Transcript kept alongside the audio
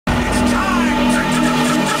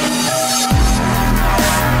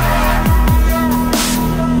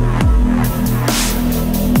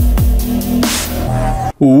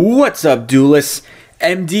What's up, duelists?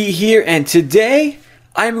 MD here, and today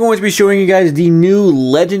I'm going to be showing you guys the new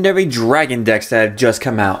legendary dragon decks that have just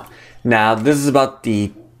come out. Now, this is about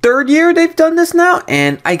the third year they've done this now,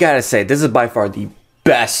 and I gotta say, this is by far the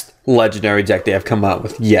best legendary deck they have come out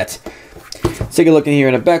with yet. Let's take a look in here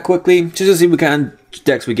in the back quickly, just to see what kind of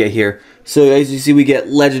decks we get here. So, as you see, we get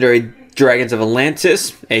legendary Dragons of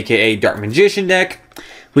Atlantis, aka Dark Magician deck.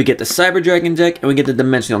 We get the Cyber Dragon deck, and we get the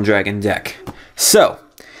Dimensional Dragon deck. So,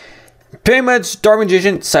 pretty much Dark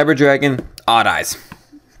Magician, Cyber Dragon, Odd Eyes.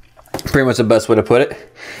 Pretty much the best way to put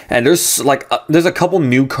it. And there's a couple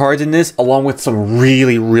new cards in this, along with some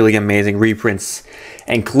really amazing reprints,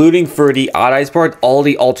 including for the Odd Eyes part, all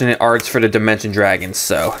the alternate arts for the Dimension Dragons.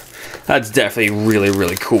 So that's definitely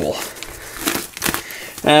really cool.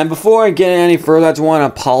 And before I get any further, I just want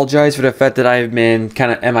to apologize for the fact that I've been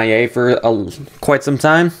kind of MIA for quite some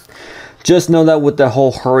time. Just know that with the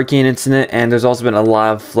whole hurricane incident, and there's also been a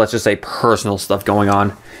lot of, let's just say, personal stuff going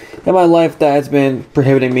on in my life that has been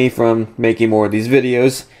prohibiting me from making more of these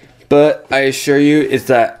videos. But I assure you, is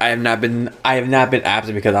that I have not been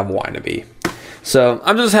absent because I've wanted to be. So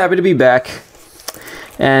I'm just happy to be back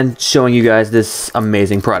and showing you guys this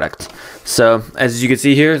amazing product. So as you can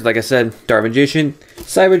see here, like I said, Dark Magician,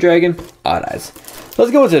 Cyber Dragon, Odd Eyes.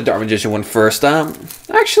 Let's go into the Dark Magician one first.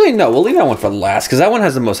 Actually, no, we'll leave that one for last because that one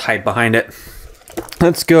has the most hype behind it.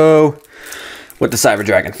 Let's go with the Cyber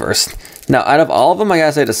Dragon first. Now, out of all of them, I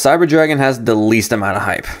gotta say the Cyber Dragon has the least amount of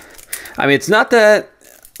hype. I mean, it's not that,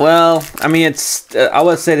 well, I mean, it's, I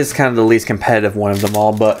would say this is kind of the least competitive one of them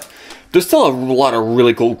all, but there's still a lot of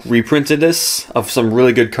really cool reprints in this of some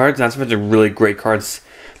really good cards, not to mention really great cards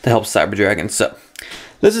to help Cyber Dragon. So,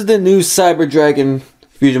 this is the new Cyber Dragon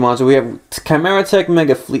fusion monster. We have Chimera Tech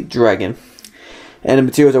Mega Fleet Dragon. And the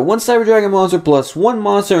materials are one Cyber Dragon monster plus one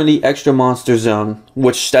monster in the extra monster zone,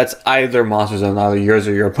 which that's either monster zone, either yours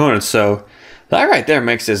or your opponent's. So that right there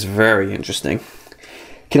makes this very interesting.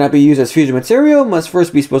 Cannot be used as fusion material. Must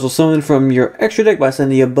first be special summoned from your extra deck by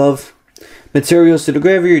sending the above materials to the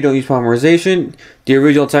graveyard. You don't use polymerization. The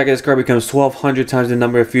original attack of this card becomes 1,200 times the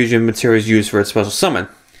number of fusion materials used for its special summon.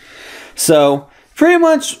 So pretty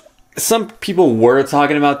much, some people were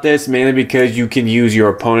talking about this mainly because you can use your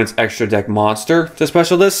opponent's extra deck monster to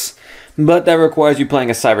special this, but that requires you playing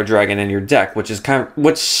a Cyber Dragon in your deck, which is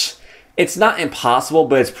it's not impossible,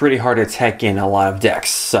 but it's pretty hard to tech in a lot of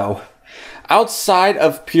decks. So outside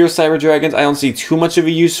of pure Cyber Dragons, I don't see too much of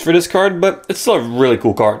a use for this card, but it's still a really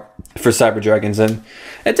cool card for Cyber Dragons, and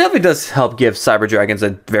it definitely does help give Cyber Dragons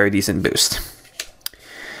a very decent boost.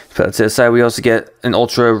 But to the side, we also get an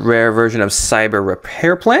ultra rare version of Cyber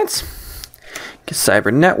Repair Plant,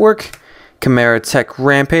 Cyber Network, Chimera Tech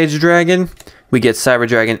Rampage Dragon. We get Cyber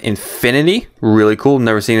Dragon Infinity, really cool,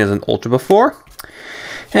 never seen it as an ultra before.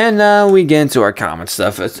 And now we get into our common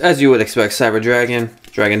stuff. As you would expect, Cyber Dragon,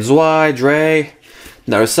 Dragon Zwei, Dre,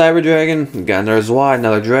 another Cyber Dragon, we got another Zwei,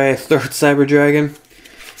 another Dre, third Cyber Dragon,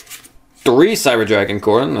 3 Cyber Dragon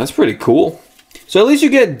Corden, that's pretty cool. So at least you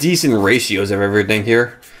get decent ratios of everything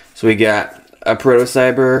here. So we got a Proto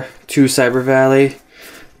Cyber, 2 Cyber Valley,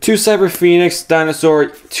 2 Cyber Phoenix, Dinosaur,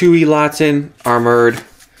 2 Elatin, Armored,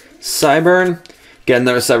 Cybern, get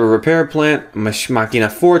another Cyber Repair Plant,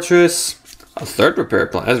 Machina Fortress, a 3rd Repair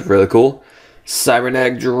Plant, that's really cool.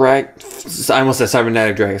 Cybernetic Dragon, I almost said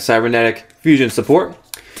Cybernetic Dragon, Cybernetic Fusion Support,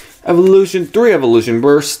 Evolution, 3 Evolution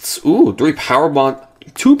Bursts, ooh, 3 Power Bond,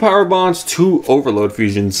 2 Power Bonds, 2 Overload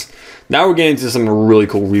Fusions. Now we're getting into some really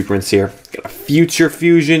cool reprints here. Got a Future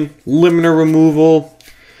Fusion, Limiter Removal,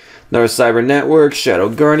 another Cyber Network, Shadow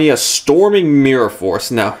Guardian, a Storming Mirror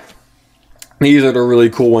Force. Now, these are the really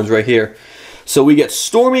cool ones right here. So we get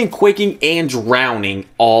Storming, Quaking, and Drowning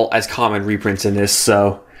all as common reprints in this.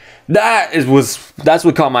 So that's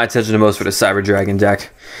what caught my attention the most for the Cyber Dragon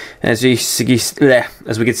deck. And as we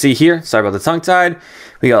can see here, sorry about the tongue tied,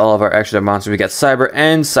 we got all of our extra monsters. We got Cyber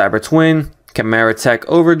End, Cyber Twin, Chimera Tech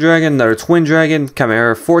Over Dragon, another Twin Dragon,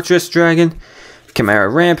 Chimera Fortress Dragon, Chimera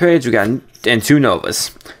Rampage, we got, and 2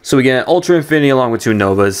 Novas. So we get an Ultra Infinity along with 2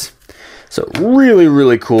 Novas. So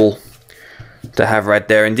really cool to have right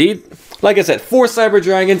there indeed. Like I said, 4 Cyber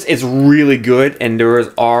Dragons is really good, and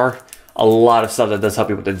there are a lot of stuff that does help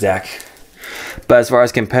you with the deck. But as far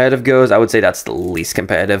as competitive goes, I would say that's the least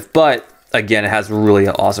competitive. But again, it has really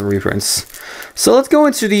awesome reprints. So let's go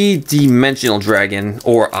into the Dimensional Dragon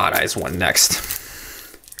or Odd Eyes one next.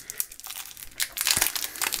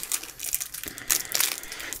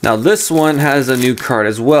 Now this one has a new card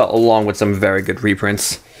as well, along with some very good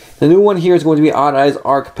reprints. The new one here is going to be Odd Eyes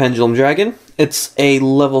Arc Pendulum Dragon. It's a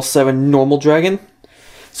level 7 normal dragon.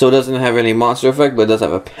 So it doesn't have any monster effect, but it does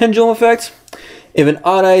have a pendulum effect. If an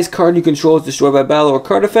Odd Eyes card you control is destroyed by battle or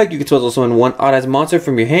card effect, you can special summon one Odd Eyes monster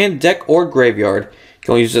from your hand, deck, or graveyard. You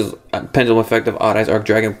can only use this pendulum effect of Odd Eyes Arc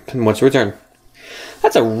Dragon once return.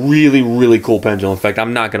 That's a really, really cool pendulum effect,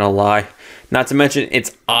 I'm not going to lie. Not to mention,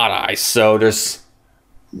 it's Odd Eyes, so there's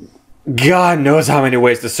God knows how many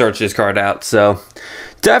ways to search this card out. So,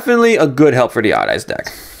 definitely a good help for the Odd Eyes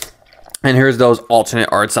deck. And here's those alternate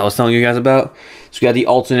arts I was telling you guys about. So we got the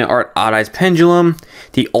alternate art Odd Eyes Pendulum,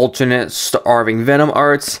 the alternate Starving Venom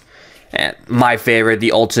arts, and my favorite,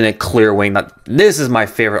 the alternate Clearwing. This is my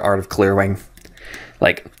favorite art of Clearwing.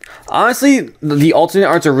 Like, honestly, the alternate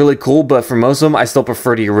arts are really cool, but for most of them, I still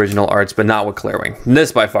prefer the original arts, but not with Clearwing.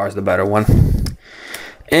 This by far is the better one.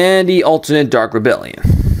 And the alternate Dark Rebellion.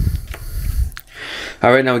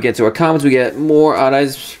 Alright, now we get to our comments. We get more Odd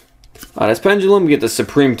Eyes Pendulum. We get the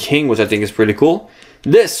Supreme King, which I think is pretty cool.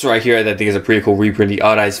 This right here, I think is a pretty cool reprint, the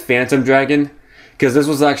Odd Eyes Phantom Dragon. Because this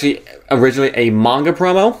was actually originally a manga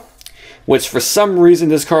promo, which for some reason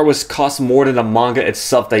this card cost more than the manga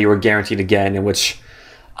itself that you were guaranteed to get, in which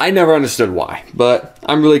I never understood why. But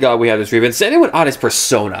I'm really glad we have this reprint. Same thing with Odd Eyes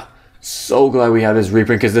Persona. So glad we have this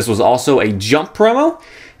reprint because this was also a Jump promo.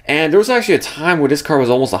 And there was actually a time where this card was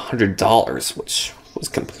almost $100, which was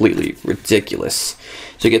completely ridiculous.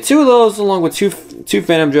 So you get 2 of those along with two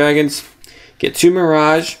Phantom Dragons. Get 2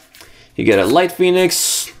 Mirage. You get a Light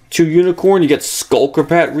Phoenix, 2 Unicorn. You get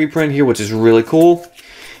Skullcrapat reprint here, which is really cool.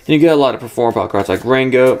 And you get a lot of perform power cards like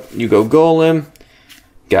Rango, YuGiOh Golem.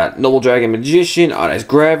 Got Noble Dragon Magician, Odd Eyes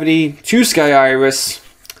Gravity, 2 Sky Iris,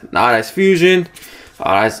 Odd Eyes Fusion,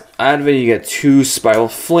 Odd Eyes Advent. You get 2 Spiral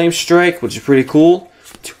Flame Strike, which is pretty cool.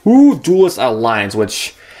 2 Duelist Alliance,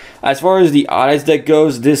 which, as far as the Odd Eyes deck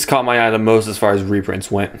goes, this caught my eye the most as far as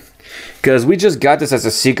reprints went. Because we just got this as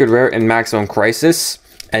a secret rare in Maximum Crisis,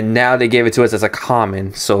 and now they gave it to us as a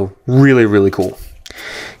common, so really, really cool.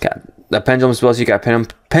 Got the Pendulum spells, you got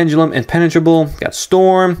Pendulum Impenetrable, got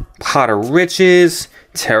Storm, Pot of Riches,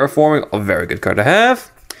 Terraforming, a very good card to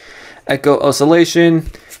have. Echo Oscillation,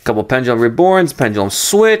 a couple Pendulum Reborns, Pendulum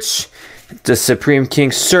Switch, the Supreme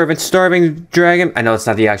King Servant Starving Dragon. I know it's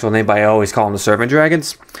not the actual name, but I always call them the Servant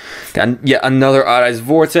Dragons. Got yet another Odd Eyes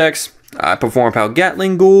Vortex, Perform Power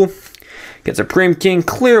Gatling Ghoul. Get Supreme King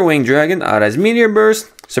Clearwing Dragon, Odd Eyes Meteor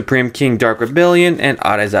Burst, Supreme King Dark Rebellion, and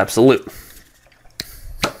Odd Eyes Absolute.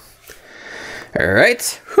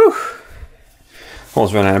 Alright, whew.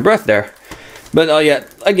 Almost ran out of breath there. But yeah,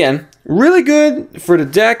 again, really good for the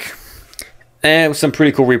deck. And with some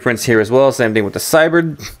pretty cool reprints here as well. Same thing with the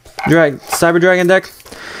Cyber Dragon deck.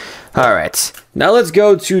 Alright, now let's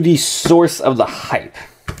go to the source of the hype.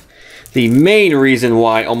 The main reason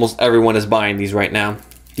why almost everyone is buying these right now.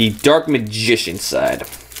 The Dark Magician side.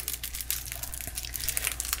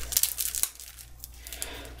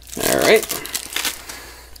 Alright.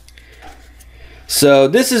 So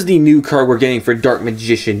this is the new card we're getting for Dark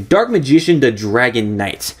Magician. Dark Magician the Dragon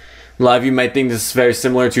Knight. A lot of you might think this is very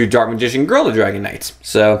similar to Dark Magician Girl the Dragon Knight.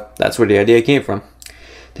 So that's where the idea came from.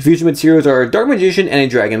 The future materials are a Dark Magician and a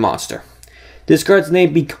Dragon Monster. This card's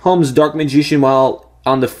name becomes Dark Magician while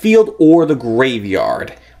on the field or the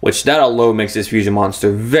graveyard, which that alone makes this fusion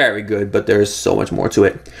monster very good, but there's so much more to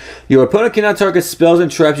it. Your opponent cannot target spells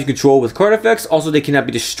and traps you control with card effects. Also, they cannot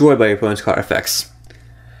be destroyed by your opponent's card effects.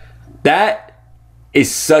 That is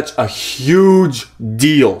such a huge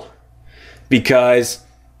deal, because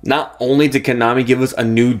not only did Konami give us a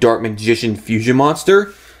new Dark Magician fusion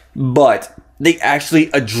monster, but they actually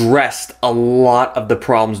addressed a lot of the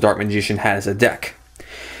problems Dark Magician had as a deck.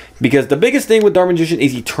 Because the biggest thing with Dark Magician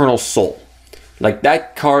is Eternal Soul. Like,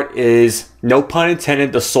 that card is, no pun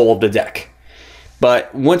intended, the soul of the deck.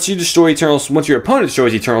 But once you destroy once your opponent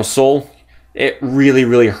destroys Eternal Soul, it really,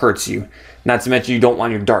 really hurts you. Not to mention you don't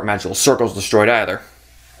want your Dark Magical Circles destroyed either.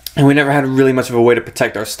 And we never had really much of a way to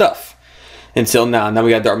protect our stuff. Until now. Now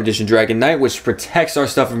we got Dark Magician Dragon Knight, which protects our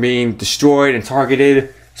stuff from being destroyed and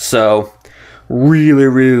targeted. So, really,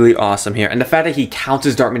 really awesome here. And the fact that he counts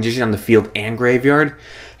as Dark Magician on the field and graveyard.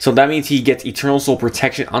 So that means he gets Eternal Soul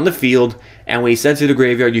protection on the field, and when he sends to the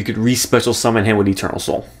graveyard, you could re-special summon him with Eternal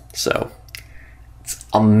Soul. So, it's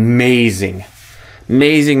amazing.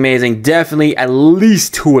 Amazing, amazing. Definitely at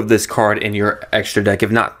least 2 of this card in your extra deck, if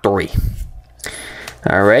not 3.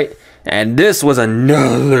 Alright, and this was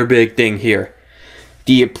another big thing here.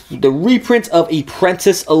 The reprint of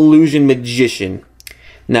Apprentice Illusion Magician.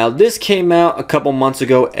 Now, this came out a couple months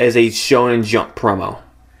ago as a Shonen Jump promo.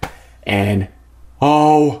 And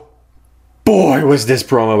oh boy, was this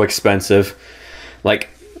promo expensive. Like,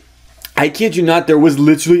 I kid you not, there was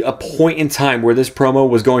literally a point in time where this promo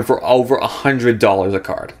was going for over $100 a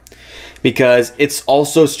card. Because it's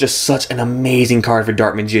also just such an amazing card for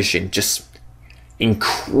Dark Magician. Just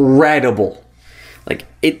incredible. Like,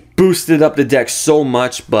 it boosted up the deck so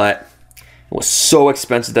much, but it was so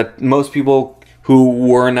expensive that most people who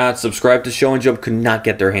were not subscribed to Show and Jump could not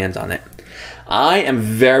get their hands on it. I am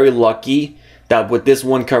very lucky that with this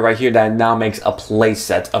one card right here, that now makes a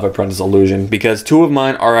playset of Apprentice Illusion, because 2 of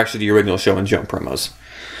mine are actually the original Show and Jump promos.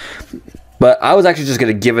 But I was actually just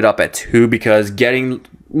going to give it up at 2 because getting,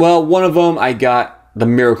 well, one of them I got the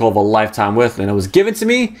Miracle of a Lifetime with, and it was given to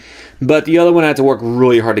me, but the other one I had to work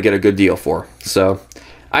really hard to get a good deal for. So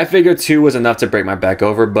I figured 2 was enough to break my back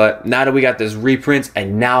over, but now that we got this reprint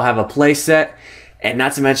and now have a playset, and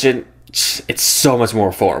not to mention, it's so much more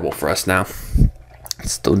affordable for us now.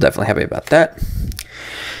 Still definitely happy about that.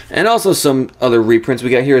 And also some other reprints we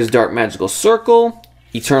got here is Dark Magical Circle,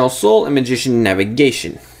 Eternal Soul, and Magician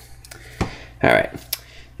Navigation. Alright.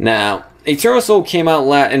 Now, Eternal Soul came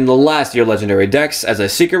out in the last year Legendary decks as a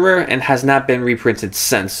secret rare and has not been reprinted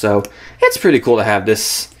since. So it's pretty cool to have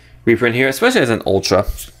this reprint here, especially as an Ultra.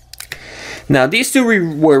 Now, these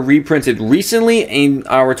 2 were reprinted recently in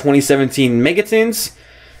our 2017 Megatons.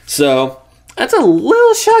 So that's a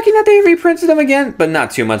little shocking that they reprinted them again, but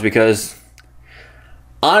not too much because,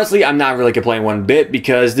 honestly, I'm not really complaining one bit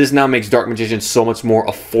because this now makes Dark Magician so much more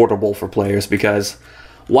affordable for players because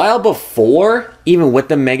while before, even with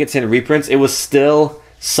the Megaton reprints, it was still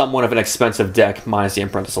somewhat of an expensive deck minus the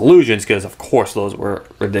Apprentice Illusions because, of course, those were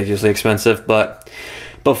ridiculously expensive, but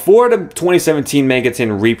before the 2017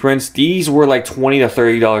 Megaton reprints, these were like $20 to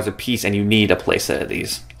 $30 a piece and you need a playset of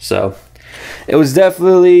these. So it was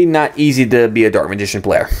definitely not easy to be a Dark Magician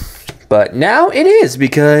player. But now it is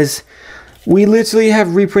because we literally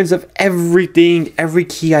have reprints of everything, every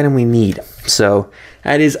key item we need. So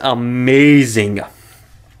that is amazing.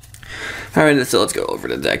 Alright, so let's go over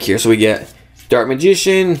the deck here. So we get Dark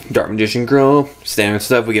Magician Girl, standard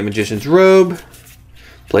stuff. We get Magician's Robe,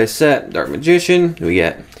 playset, Dark Magician. We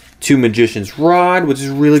get 2 Magician's Rod, which is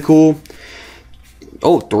really cool.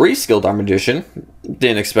 Oh, 3 Skill Dark Magician.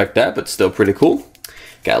 Didn't expect that, but still pretty cool.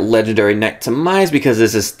 Got Legendary Knight Demise because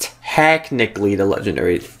this is technically the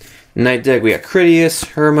Legendary Knight deck. We got Critias,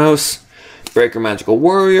 Hermos, Breaker Magical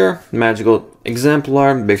Warrior, Magical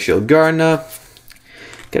Exemplar, Big Shield Gardener.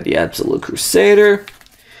 Got the Absolute Crusader.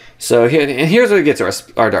 So here's where we get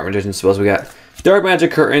to our Dark Magician spells. We got Dark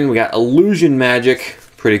Magic Curtain, we got Illusion Magic,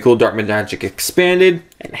 pretty cool. Dark Magic Expanded,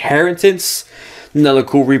 Inheritance, another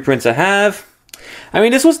cool reprint to have. I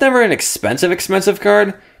mean, this was never an expensive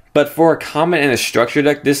card, but for a common and a structure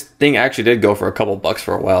deck, this thing actually did go for a couple bucks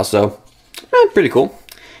for a while, so pretty cool.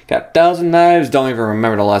 Got 1,000 Knives, don't even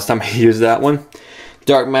remember the last time I used that one.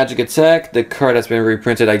 Dark Magic Attack, the card that's been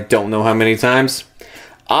reprinted I don't know how many times.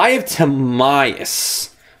 Eye of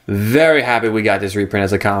Timaeus, very happy we got this reprint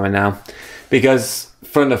as a common now, because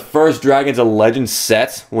from the first Dragons of Legend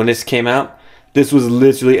set, when this came out, this was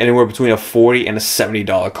literally anywhere between a $40 and a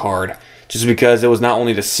 $70 card. Just because it was not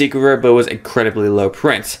only the secret rare, but it was incredibly low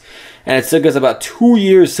print. And it took us about 2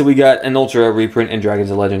 years till we got an ultra rare reprint in Dragons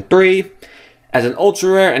of Legend 3 as an ultra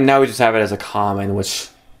rare, and now we just have it as a common, which,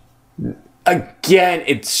 again,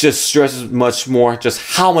 it just stresses much more just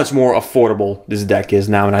how much more affordable this deck is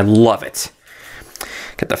now, and I love it.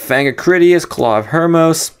 Got the Fang of Critias, Claw of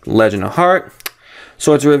Hermos, Legend of Heart,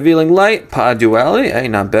 Swords of Revealing Light, Pod Duality, hey,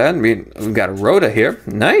 not bad. We've got a Rhoda here,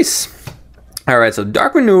 nice. Alright, so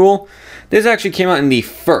Dark Renewal. This actually came out in the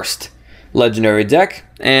first Legendary deck,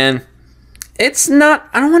 and it's not,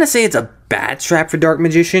 I don't want to say it's a bad trap for Dark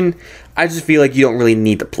Magician. I just feel like you don't really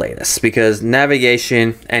need to play this, because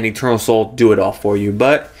Navigation and Eternal Soul do it all for you.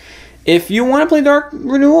 But if you want to play Dark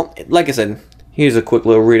Renewal, like I said, here's a quick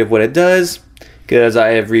little read of what it does, because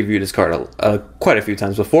I have reviewed this card quite a few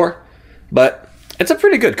times before. But it's a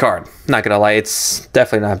pretty good card, not gonna lie, it's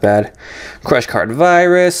definitely not bad. Crush Card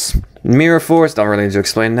Virus, Mirror Force, don't really need to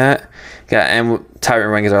explain that. And Tyrant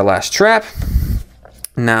Ring is our last trap.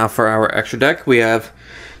 Now for our extra deck, we have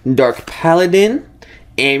Dark Paladin,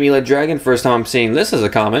 Amulet Dragon. First time I'm seeing this as a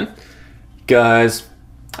common. Guys,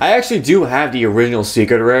 I actually do have the original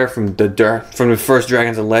Secret Rare from the first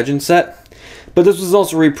Dragons of Legend set. But this was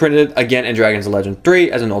also reprinted again in Dragons of Legend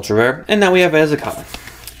 3 as an Ultra Rare. And now we have it as a common.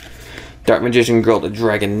 Dark Magician Girl, the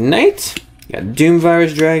Dragon Knight. You got Doom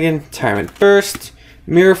Virus Dragon, Tyrant Burst,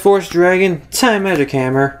 Mirror Force Dragon, Time Magic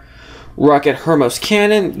Hammer, Rocket Hermos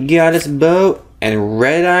Cannon, Goddess Bow, and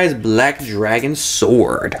Red Eyes Black Dragon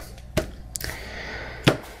Sword.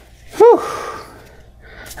 Whew.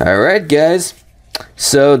 Alright guys,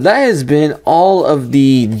 so that has been all of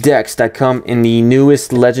the decks that come in the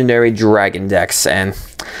newest Legendary Dragon decks, and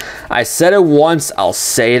I said it once, I'll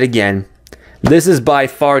say it again. This is by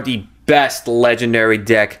far the best Legendary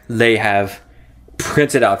deck they have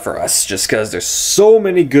printed out for us just because there's so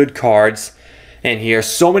many good cards in here,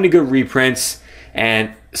 so many good reprints,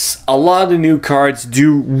 and a lot of the new cards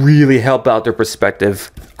do really help out their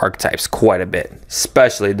respective archetypes quite a bit,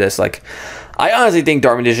 especially this. Like, I honestly think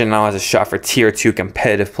Dark Magician now has a shot for tier 2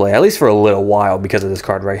 competitive play, at least for a little while, because of this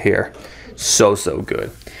card right here. So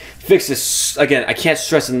good. Fixes, again, I can't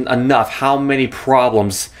stress enough how many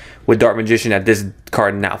problems with Dark Magician that this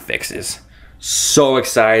card now fixes. So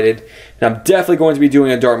excited. And I'm definitely going to be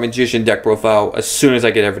doing a Dark Magician deck profile as soon as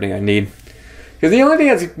I get everything I need. Because the only thing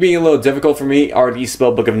that's being a little difficult for me are these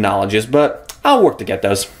Spellbook of Knowledges, but I'll work to get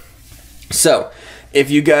those. So, if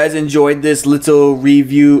you guys enjoyed this little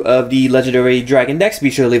review of the Legendary Dragon decks, be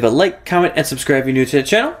sure to leave a like, comment, and subscribe if you're new to the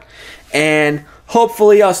channel. And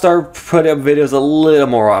hopefully I'll start putting up videos a little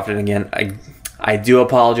more often again. I do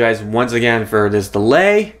apologize once again for this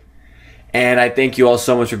delay. And I thank you all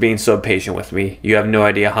so much for being so patient with me. You have no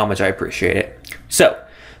idea how much I appreciate it. So,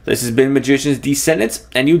 this has been Magician's Descendants,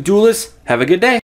 and you duelists, have a good day.